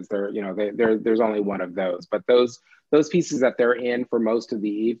dresses. There's only one of those, but those pieces that they're in for most of the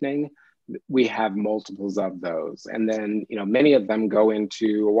evening, we have multiples of those, and then many of them go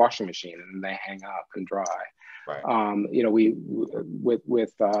into a washing machine and they hang up and dry. Right. We with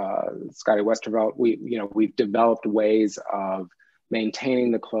Scotty Westervelt, we've developed ways of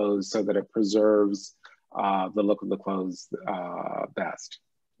maintaining the clothes so that it preserves the look of the clothes best.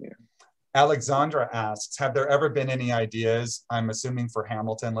 Yeah. Alexandra asks, have there ever been any ideas, I'm assuming for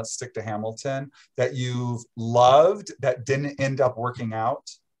Hamilton, let's stick to Hamilton, that you've loved that didn't end up working out?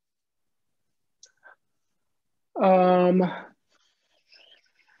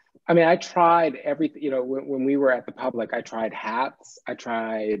 I mean, I tried everything, when we were at the Public, I tried hats, I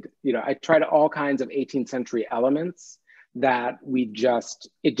tried all kinds of 18th century elements that it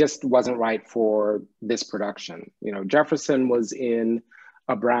just wasn't right for this production. Jefferson was in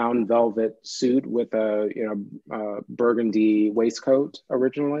a brown velvet suit with a burgundy waistcoat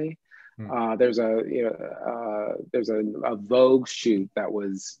originally. There's a Vogue shoot that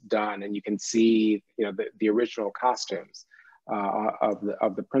was done, and you can see the original costumes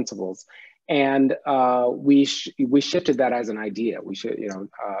of the principals, and we shifted that as an idea.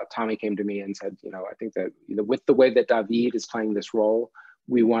 Tommy came to me and said, I think that with the way that David is playing this role,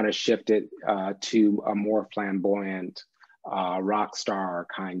 we want to shift it to a more flamboyant rock star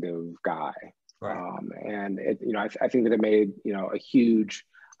kind of guy. Right. And I think that it made a huge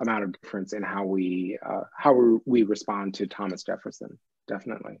amount of difference in how we respond to Thomas Jefferson.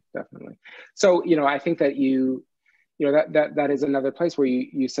 Definitely. So I think that that is another place where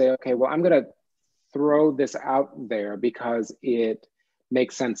you say, okay, well, I'm going to throw this out there because it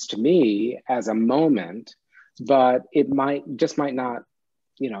makes sense to me as a moment, but it might not,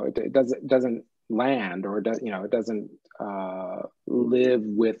 it doesn't land, or it doesn't live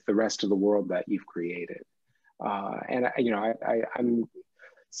with the rest of the world that you've created. And I'm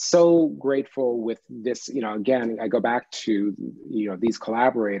so grateful with this, again, I go back to, these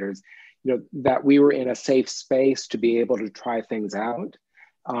collaborators, that we were in a safe space to be able to try things out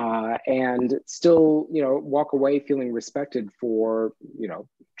and still, walk away feeling respected for,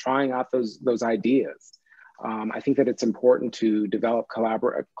 trying out those ideas. I think that it's important to develop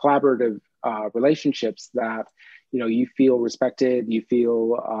collaborative relationships that, you feel respected, you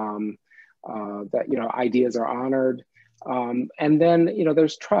feel that, ideas are honored. And then,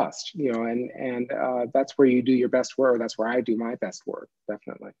 there's trust, and that's where you do your best work. That's where I do my best work,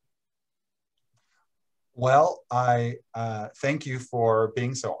 definitely. Well, I thank you for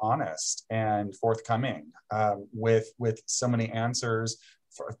being so honest and forthcoming with so many answers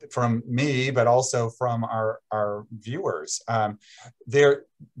from me, but also from our viewers.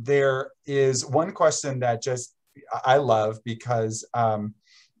 There is one question that I love because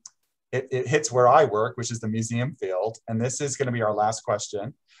it hits where I work, which is the museum field. And this is going to be our last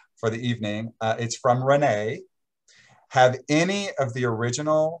question for the evening. It's from Renee. Have any of the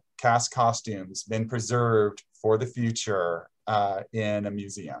original cast costumes been preserved for the future in a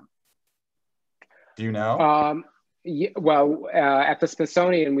museum? Do you know? Yeah, well, at the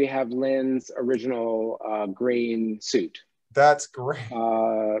Smithsonian, we have Lynn's original green suit. That's great.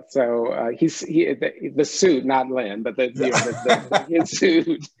 So the suit, not Lynn, but his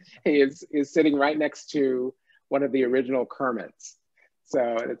suit is sitting right next to one of the original Kermits.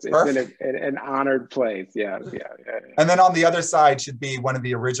 So it's in an honored place. Yeah. And then on the other side should be one of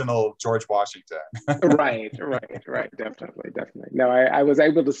the original George Washington. Right. Definitely. No, I was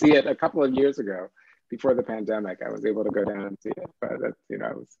able to see it a couple of years ago before the pandemic. I was able to go down and see it, but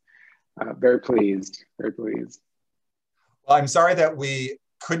I was very pleased. Well, I'm sorry that we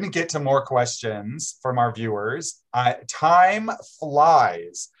couldn't get to more questions from our viewers. Time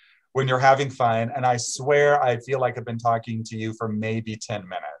flies when you're having fun, and I swear I feel like I've been talking to you for maybe 10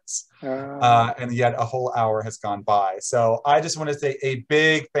 minutes, and yet a whole hour has gone by. So I just want to say a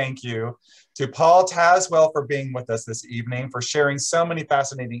big thank you to Paul Tazewell for being with us this evening, for sharing so many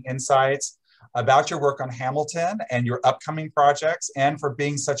fascinating insights about your work on Hamilton and your upcoming projects, and for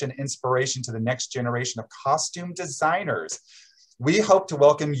being such an inspiration to the next generation of costume designers. We hope to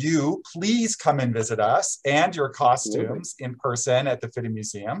welcome you. Please come and visit us and your costumes in person at the FIDM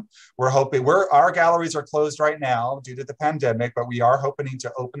Museum. We're hoping, our galleries are closed right now due to the pandemic, but we are hoping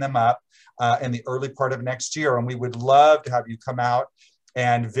to open them up in the early part of next year. And we would love to have you come out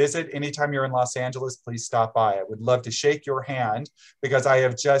and visit. Anytime you're in Los Angeles, please stop by. I would love to shake your hand because I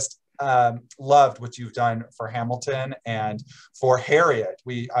have just loved what you've done for Hamilton and for Harriet.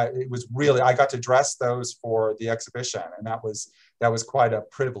 It was really, I got to dress those for the exhibition, and that was quite a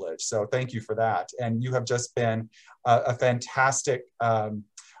privilege. So thank you for that. And you have just been a fantastic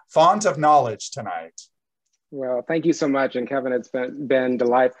font of knowledge tonight. Well, thank you so much. And Kevin, it's been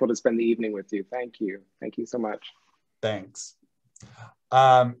delightful to spend the evening with you. Thank you. Thank you so much. Thanks.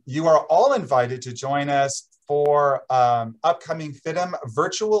 You are all invited to join us for upcoming FIDM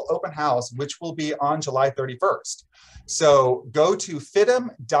virtual open house, which will be on July 31st. So go to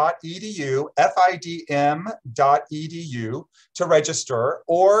fidm.edu, FIDM.edu to register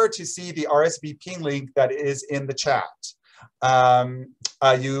or to see the RSVP link that is in the chat.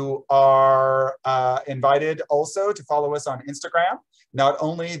 You are invited also to follow us on Instagram, not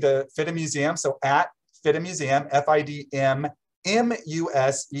only the FIDM Museum, so at FIDM Museum, FIDM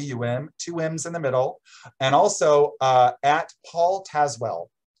MUSEUM, 2 M's in the middle, and also at Paul Tazewell,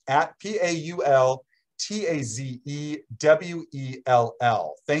 at PaulTazewell.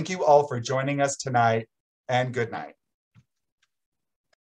 Thank you all for joining us tonight, and good night.